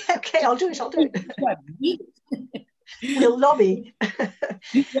 Okay, I'll do it. We'll lobby. And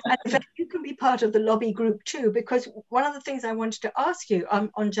Yvette, you can be part of the lobby group too, because one of the things I wanted to ask you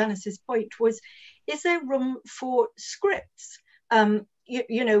on Janice's point was, is there room for scripts?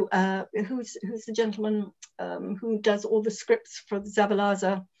 You know, who's the gentleman who does all the scripts for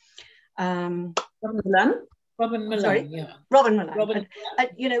Zabalaza? Robin Milan. Sorry? Yeah. Robin Milan.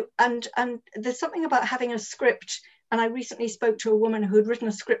 You know, and there's something about having a script. And I recently spoke to a woman who had written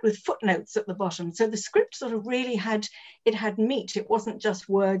a script with footnotes at the bottom. So the script sort of really had meat. It wasn't just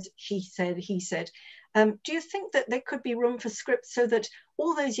words, she said, he said. Do you think that there could be room for scripts so that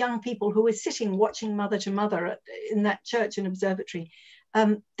all those young people who were sitting watching Mother to Mother in that church and observatory,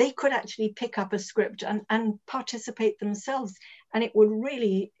 they could actually pick up a script and participate themselves, and it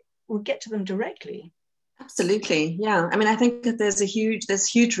would get to them directly? Absolutely, yeah. I mean, I think that there's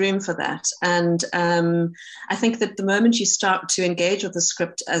huge room for that, and I think that the moment you start to engage with the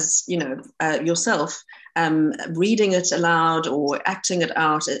script as yourself, reading it aloud or acting it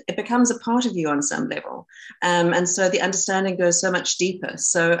out, it becomes a part of you on some level, and so the understanding goes so much deeper.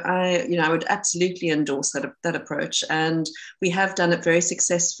 So I would absolutely endorse that approach, and we have done it very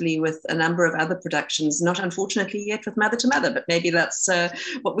successfully with a number of other productions. Not unfortunately yet with Mother to Mother, but maybe that's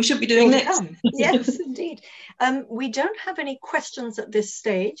what we should be doing next. Yes, indeed. We don't have any questions at this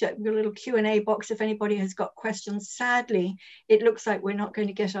stage. I've got a little Q&A box if anybody has got questions. Sadly, it looks like we're not going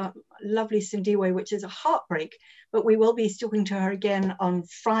to get our lovely Sindiwe, which is a heartbreak, but we will be talking to her again on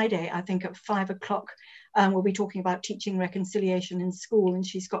Friday, I think at 5 o'clock. We'll be talking about teaching reconciliation in school, and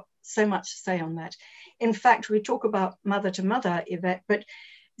she's got so much to say on that. In fact, we talk about Mother to Mother, Yvette, but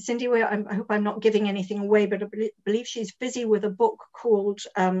Sindiwe, I hope I'm not giving anything away, but I believe she's busy with a book called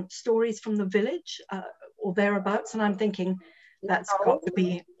Stories from the Village, or thereabouts, and I'm thinking that's got to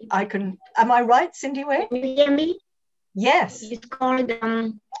be, am I right, Sindiwe? Can you hear me? Yes. It's called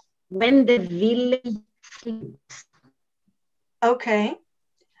When the Village Sleeps. Okay.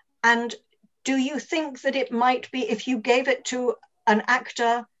 And do you think that it might be, if you gave it to an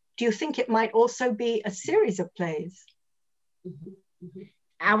actor, do you think it might also be a series of plays?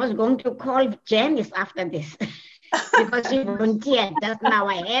 I was going to call Janice after this because she volunteered. Just now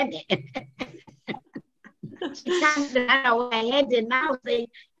I had it. She can't run away. I had it now saying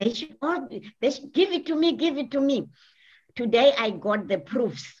they should give it to me. Today I got the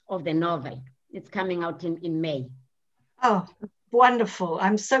proofs of the novel. It's coming out in May. Oh, wonderful.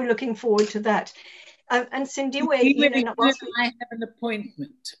 I'm so looking forward to that. And Sindiwe, I have an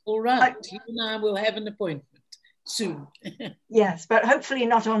appointment. All right, you and I will have an appointment soon. Yes, but hopefully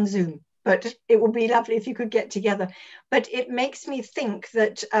not on Zoom. But it would be lovely if you could get together. But it makes me think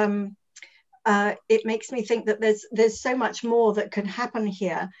that there's so much more that can happen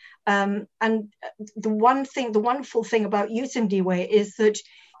here. And the wonderful thing about you, Sindiwe, is that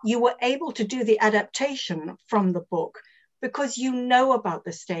you were able to do the adaptation from the book because you know about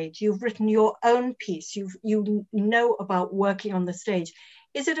the stage. You've written your own piece. You know about working on the stage.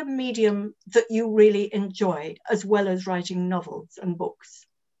 Is it a medium that you really enjoy, as well as writing novels and books?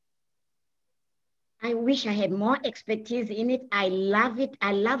 I wish I had more expertise in it. I love it.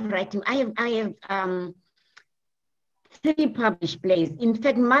 I love writing. I have 3 published plays. In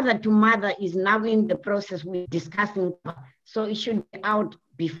fact, Mother to Mother is now in the process we're discussing. So it should be out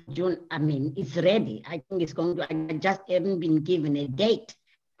before June. I mean, it's ready. I think it's going to, I just haven't been given a date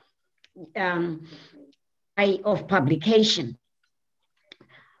of publication.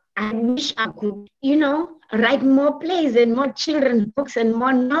 I wish I could, write more plays and more children's books and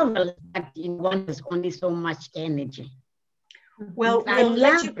more novels, but one has only so much energy. Well, I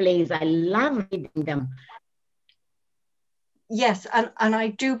love plays. I love reading them. Yes, and I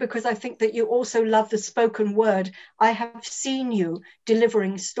do, because I think that you also love the spoken word. I have seen you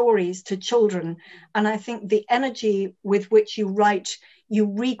delivering stories to children, and I think the energy with which you write,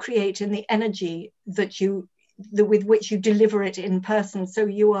 you recreate in the energy that with which you deliver it in person. So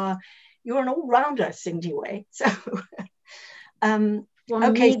you're an all-rounder, Sindiwe. So for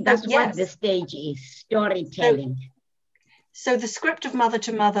okay, me, that's so, yes. what the stage is, storytelling. So the script of Mother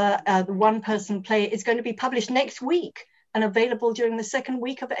to Mother, the one-person play, is going to be published next week and available during the second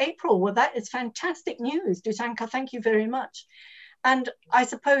week of April. Well, that is fantastic news, Dusanka. Thank you very much. And I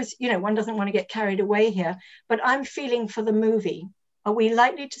suppose, one doesn't want to get carried away here, but I'm feeling for the movie. Are we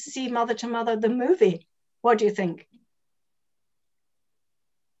likely to see Mother to Mother, the movie? What do you think?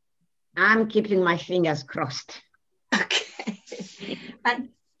 I'm keeping my fingers crossed. Okay.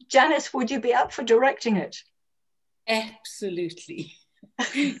 And Janice, would you be up for directing it? Absolutely.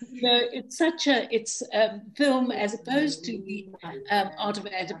 It's film, as opposed to the art of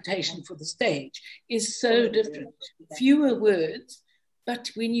adaptation for the stage, is so different. Fewer words, but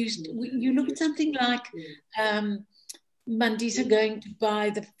when you look at something like Mandisa going to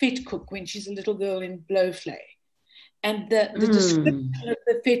buy the vet cook when she's a little girl in Blowflay, and the description of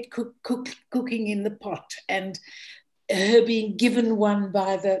the vet cook cooking in the pot, and her being given one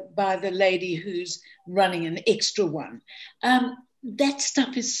by the lady who's running an extra one. That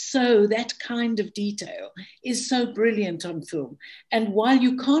stuff is that kind of detail is so brilliant on film. And while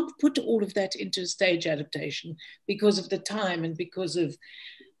you can't put all of that into a stage adaptation because of the time and because of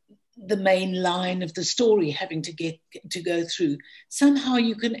the main line of the story having to go through, somehow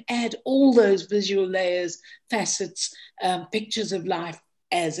you can add all those visual layers, facets, pictures of life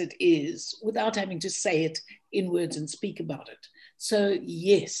as it is, without having to say it in words and speak about it. So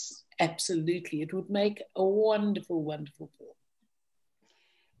yes, absolutely, it would make a wonderful, wonderful film.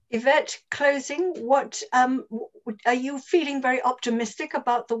 Yvette, closing, what are you feeling very optimistic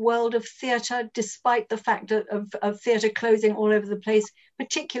about the world of theatre, despite the fact of theatre closing all over the place,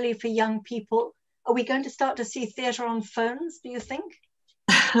 particularly for young people? Are we going to start to see theatre on phones, do you think?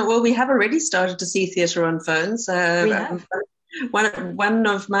 Well, we have already started to see theatre on phones. We have. One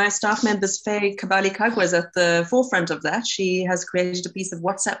of my staff members, Faye Kabali-Kagwa, is at the forefront of that. She has created a piece of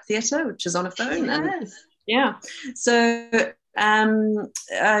WhatsApp theatre, which is on a phone. Yes. Yeah. So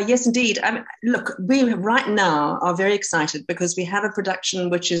yes, indeed. Look, we right now are very excited because we have a production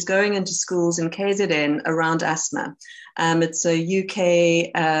which is going into schools in KZN around asthma. It's a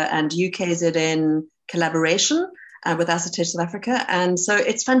UK and UKZN collaboration with Acetate South Africa. And so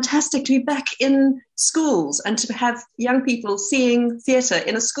it's fantastic to be back in schools and to have young people seeing theatre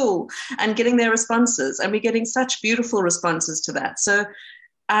in a school and getting their responses. And we're getting such beautiful responses to that. So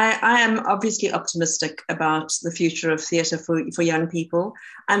I am obviously optimistic about the future of theatre for young people.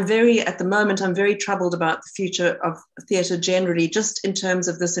 At the moment, I'm very troubled about the future of theatre generally, just in terms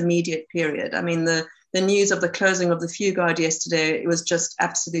of this immediate period. I mean, the news of the closing of the Fugard yesterday, it was just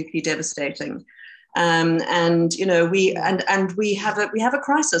absolutely devastating. And you know, we have a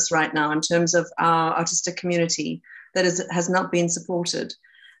crisis right now in terms of our artistic community that has not been supported.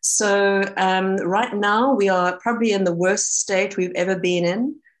 So right now we are probably in the worst state we've ever been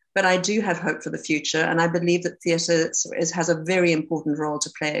in, but I do have hope for the future, and I believe that theatre has a very important role to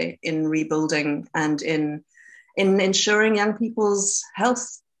play in rebuilding and in ensuring young people's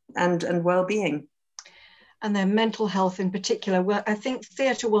health and well-being. And their mental health in particular. Well, I think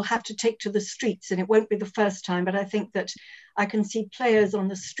theatre will have to take to the streets, and it won't be the first time, but I think that I can see players on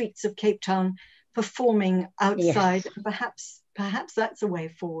the streets of Cape Town performing outside. Yes. Perhaps that's a way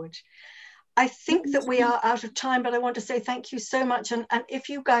forward. I think that we are out of time, but I want to say thank you so much. And if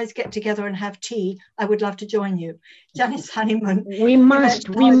you guys get together and have tea, I would love to join you. Janice Honeyman. We must.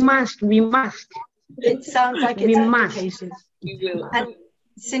 It sounds like it's complicated. We will. And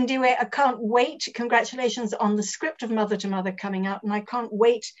Sindiwe, I can't wait. Congratulations on the script of Mother to Mother coming out, and I can't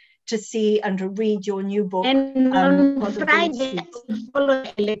wait to see and to read your new book. And on Friday, follow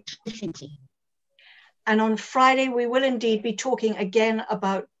electricity. And on Friday, we will indeed be talking again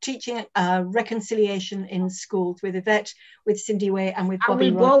about teaching reconciliation in schools with Yvette, with Sindiwe, and with Bobby.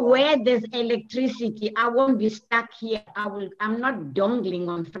 I will go where there's electricity. I won't be stuck here. I'm not dongling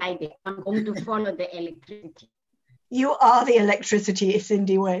on Friday. I'm going to follow the electricity. You are the electricity,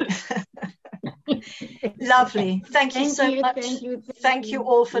 Sindiwe. Lovely. Thank you so much. Thank you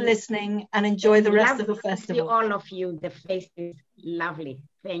all for listening, and enjoy the rest of the festival. All of you, the face is lovely.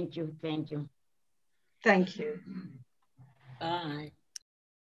 Thank you. Thank you. Bye.